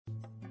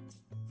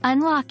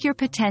Unlock your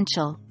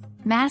potential,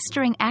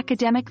 mastering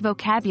academic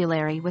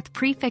vocabulary with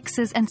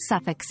prefixes and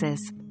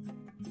suffixes.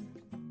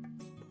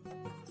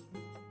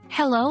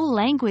 Hello,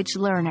 language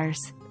learners.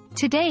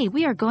 Today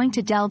we are going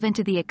to delve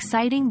into the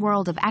exciting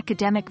world of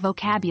academic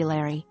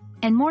vocabulary,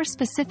 and more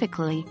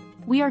specifically,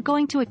 we are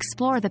going to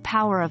explore the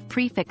power of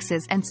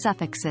prefixes and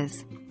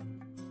suffixes.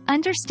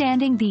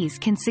 Understanding these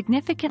can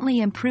significantly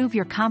improve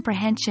your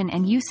comprehension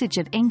and usage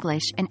of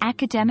English in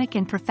academic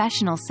and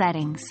professional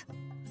settings.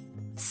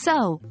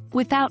 So,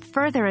 without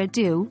further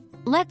ado,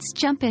 let's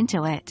jump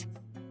into it.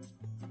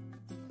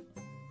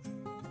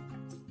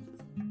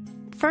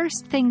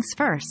 First things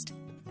first,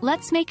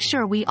 let's make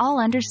sure we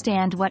all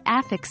understand what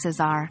affixes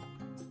are.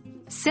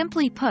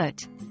 Simply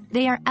put,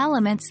 they are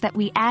elements that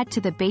we add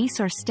to the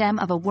base or stem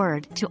of a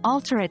word to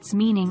alter its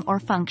meaning or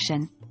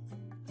function.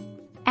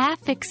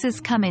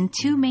 Affixes come in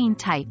two main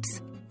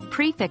types: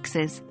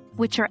 prefixes,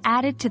 which are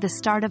added to the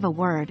start of a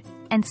word,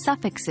 and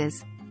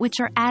suffixes, which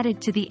are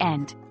added to the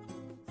end.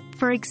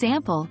 For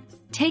example,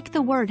 take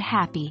the word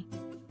happy.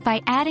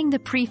 By adding the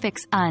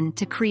prefix un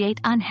to create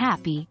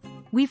unhappy,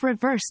 we've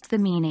reversed the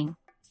meaning.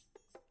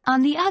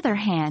 On the other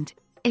hand,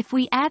 if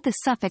we add the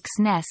suffix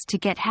ness to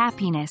get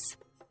happiness,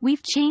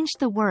 we've changed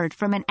the word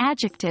from an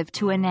adjective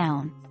to a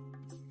noun.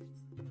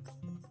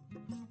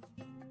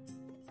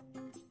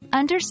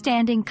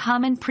 Understanding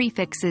common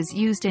prefixes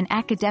used in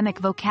academic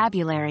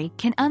vocabulary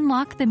can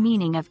unlock the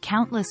meaning of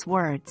countless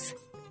words.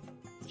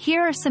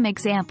 Here are some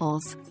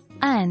examples.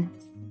 Un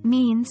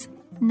means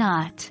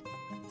not,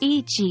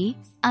 e.g.,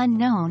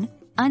 unknown,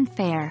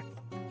 unfair.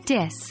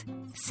 Dis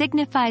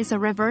signifies a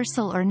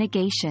reversal or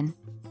negation,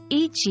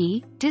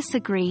 e.g.,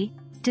 disagree,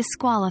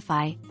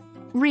 disqualify.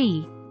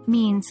 Re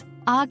means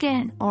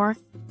again or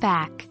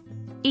back,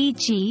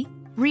 e.g.,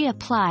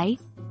 reapply,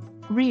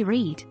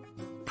 reread.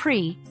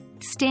 Pre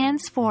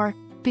stands for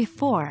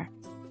before,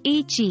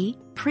 e.g.,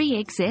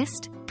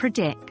 pre-exist,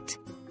 predict.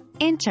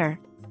 Inter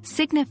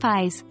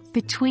signifies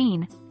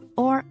between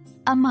or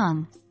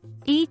among,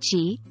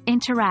 e.g.,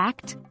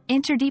 interact,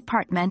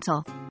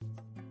 interdepartmental.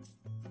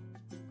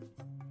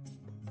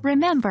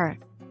 Remember,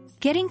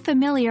 getting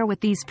familiar with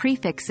these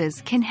prefixes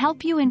can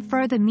help you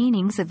infer the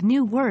meanings of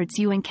new words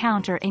you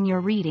encounter in your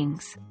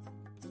readings.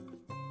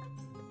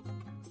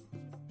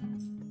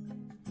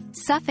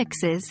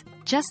 Suffixes,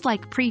 just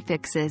like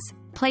prefixes,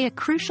 play a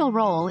crucial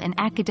role in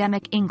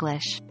academic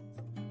English.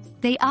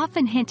 They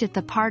often hint at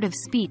the part of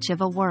speech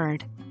of a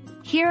word.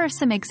 Here are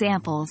some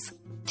examples.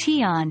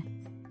 Tion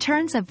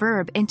turns a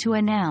verb into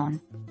a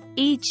noun,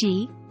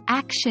 e.g.,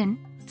 action,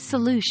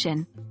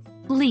 solution.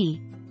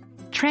 Li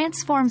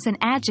transforms an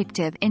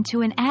adjective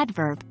into an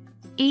adverb,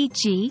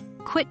 e.g.,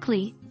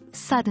 quickly,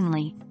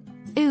 suddenly.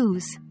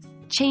 Ooze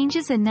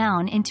changes a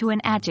noun into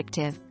an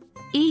adjective,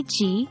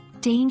 e.g.,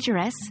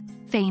 dangerous,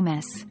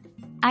 famous.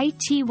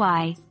 Ity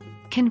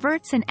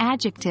converts an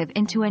adjective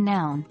into a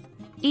noun,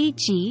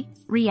 e.g.,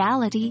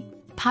 reality,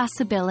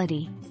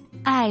 possibility.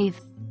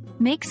 Ive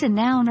makes a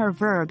noun or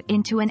verb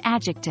into an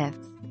adjective,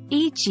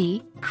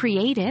 e.g.,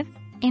 creative,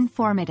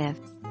 informative.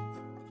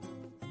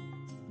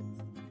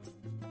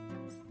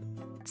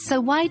 So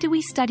why do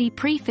we study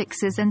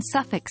prefixes and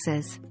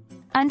suffixes?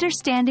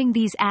 Understanding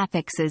these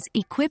affixes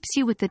equips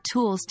you with the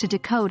tools to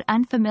decode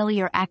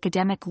unfamiliar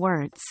academic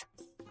words.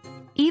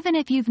 Even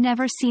if you've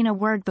never seen a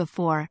word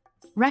before,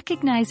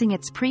 recognizing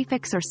its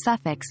prefix or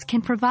suffix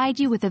can provide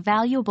you with a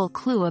valuable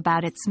clue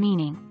about its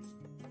meaning.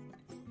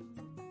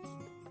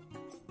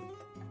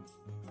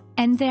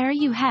 And there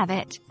you have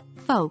it,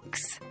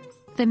 folks.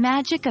 The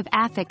magic of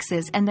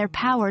affixes and their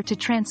power to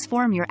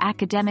transform your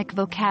academic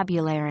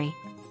vocabulary.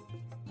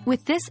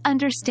 With this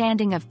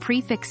understanding of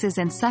prefixes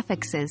and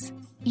suffixes,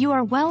 you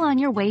are well on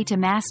your way to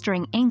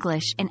mastering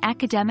English in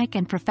academic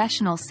and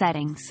professional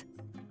settings.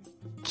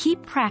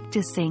 Keep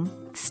practicing,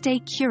 stay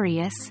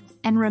curious,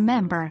 and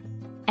remember,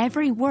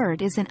 every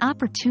word is an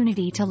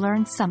opportunity to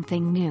learn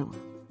something new.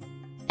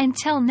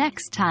 Until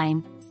next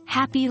time,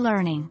 happy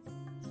learning!